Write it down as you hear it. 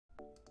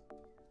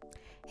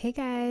Hey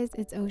guys,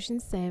 it's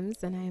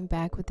OshinSims and I am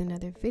back with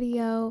another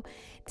video.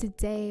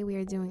 Today we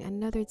are doing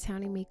another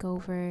Townie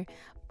Makeover,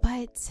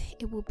 but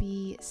it will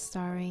be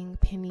starring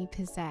Penny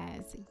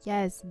Pizzazz.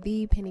 Yes,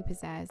 the Penny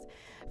Pizzazz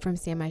from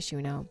San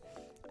Myshuno.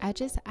 I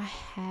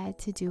had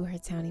to do her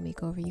Townie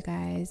Makeover, you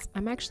guys.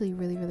 I'm actually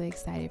really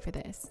excited for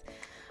this.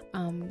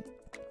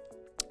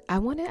 I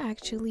want to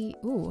actually,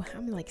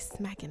 I'm like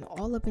smacking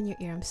all up in your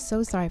ear. I'm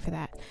so sorry for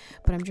that,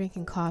 but I'm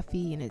drinking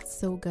coffee and it's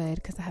so good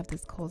because I have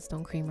this Cold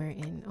Stone creamer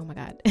and oh my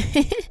god.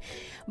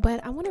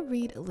 But I want to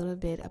read a little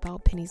bit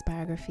about Penny's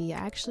biography. I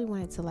actually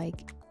wanted to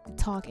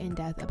talk in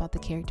depth about the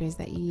characters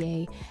that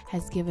EA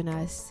has given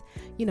us,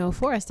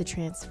 for us to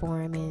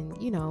transform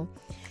and,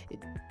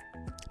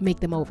 make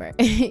them over.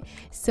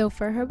 So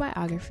for her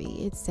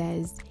biography, it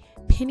says,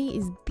 Penny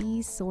is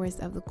the source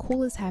of the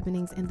coolest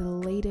happenings and the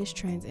latest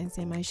trends in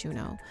San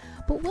Myshuno.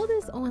 But will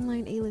this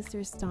online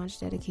A-lister's staunch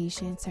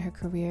dedication to her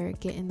career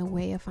get in the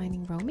way of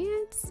finding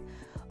romance?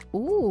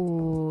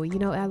 Ooh,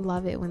 I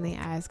love it when they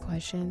ask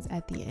questions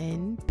at the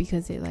end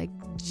because it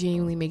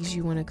genuinely makes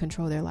you want to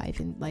control their life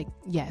and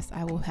yes,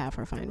 I will have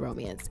her find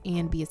romance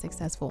and be a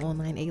successful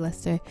online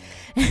A-lister.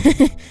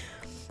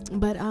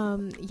 But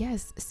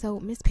yes, so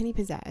Miss Penny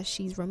Pizzazz,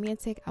 she's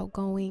romantic,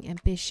 outgoing,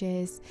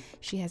 ambitious.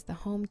 She has the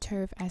home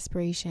turf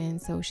aspiration,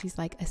 so she's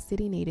like a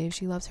city native.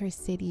 She loves her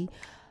city.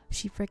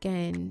 She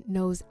freaking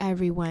knows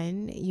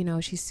everyone.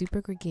 She's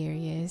super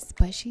gregarious,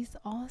 but she's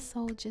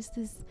also just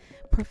this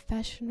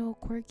professional,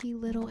 quirky,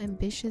 little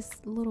ambitious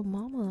little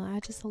mama. I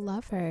just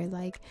love her.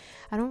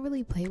 I don't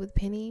really play with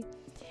Penny,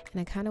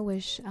 and I kind of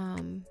wish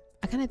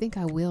I kind of think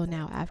I will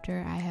now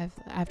after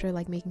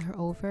making her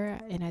over,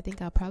 and I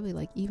think I'll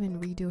probably even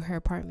redo her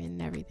apartment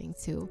and everything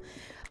too,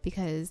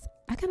 because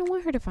I kind of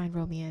want her to find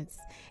romance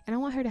and I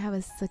want her to have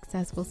a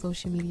successful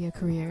social media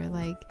career.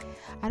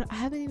 I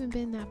haven't even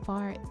been that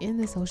far in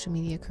the social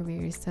media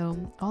career,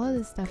 so all of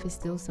this stuff is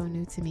still so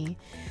new to me.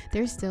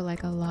 There's still a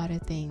lot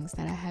of things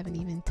that I haven't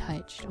even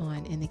touched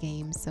on in the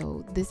game,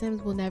 so The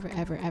Sims will never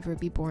ever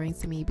be boring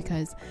to me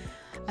because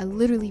I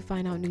literally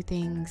find out new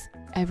things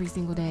every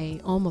single day,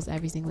 almost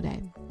every single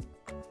day.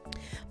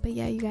 But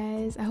yeah, you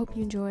guys, I hope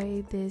you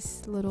enjoyed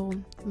this little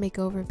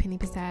makeover of Penny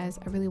Pizzazz.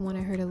 I really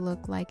wanted her to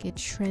look like a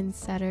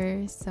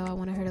trendsetter, so I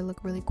wanted her to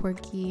look really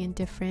quirky and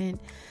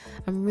different.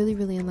 I'm really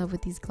in love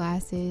with these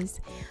glasses.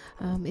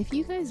 If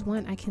you guys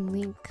want, I can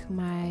link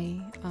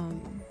my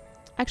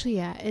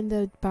in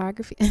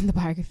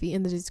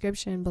the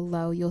description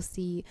below, you'll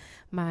see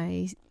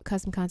my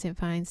custom content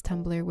finds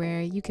Tumblr,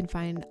 where you can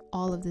find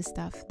all of the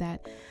stuff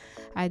that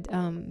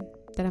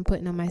I'm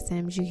putting on my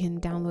Sims. You can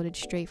download it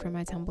straight from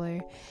my Tumblr.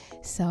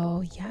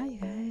 So yeah, you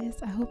guys,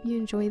 I hope you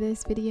enjoy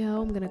this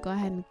video. I'm gonna go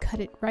ahead and cut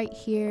it right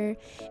here.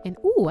 And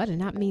I did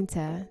not mean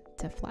to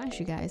flash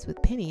you guys with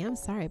Penny. I'm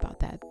sorry about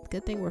that.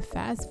 Good thing we're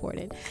fast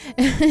forwarded.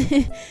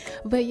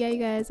 But yeah, you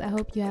guys, I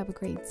hope you have a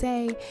great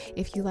day.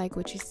 If you like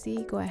what you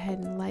see, go ahead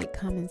and like,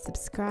 comment,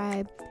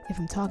 subscribe. If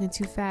I'm talking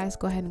too fast,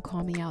 go ahead and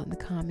call me out in the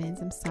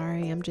comments. I'm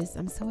sorry.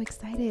 I'm so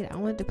excited. I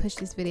wanted to push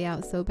this video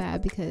out so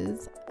bad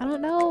because I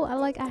don't know,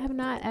 I have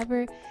not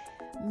ever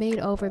made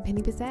over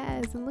Penny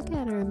Pizzazz, and look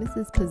at her,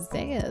 Mrs.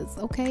 Pizzazz.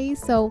 Okay,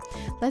 so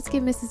let's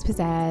give Miss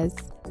Pizzazz,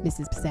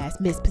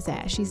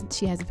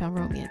 she hasn't found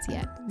romance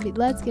yet.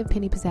 Let's give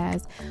Penny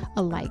Pizzazz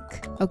a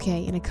like,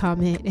 okay, and a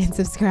comment and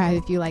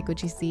subscribe if you like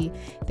what you see.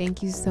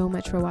 Thank you so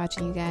much for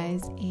watching, you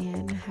guys,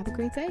 and have a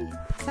great day.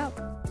 Peace out.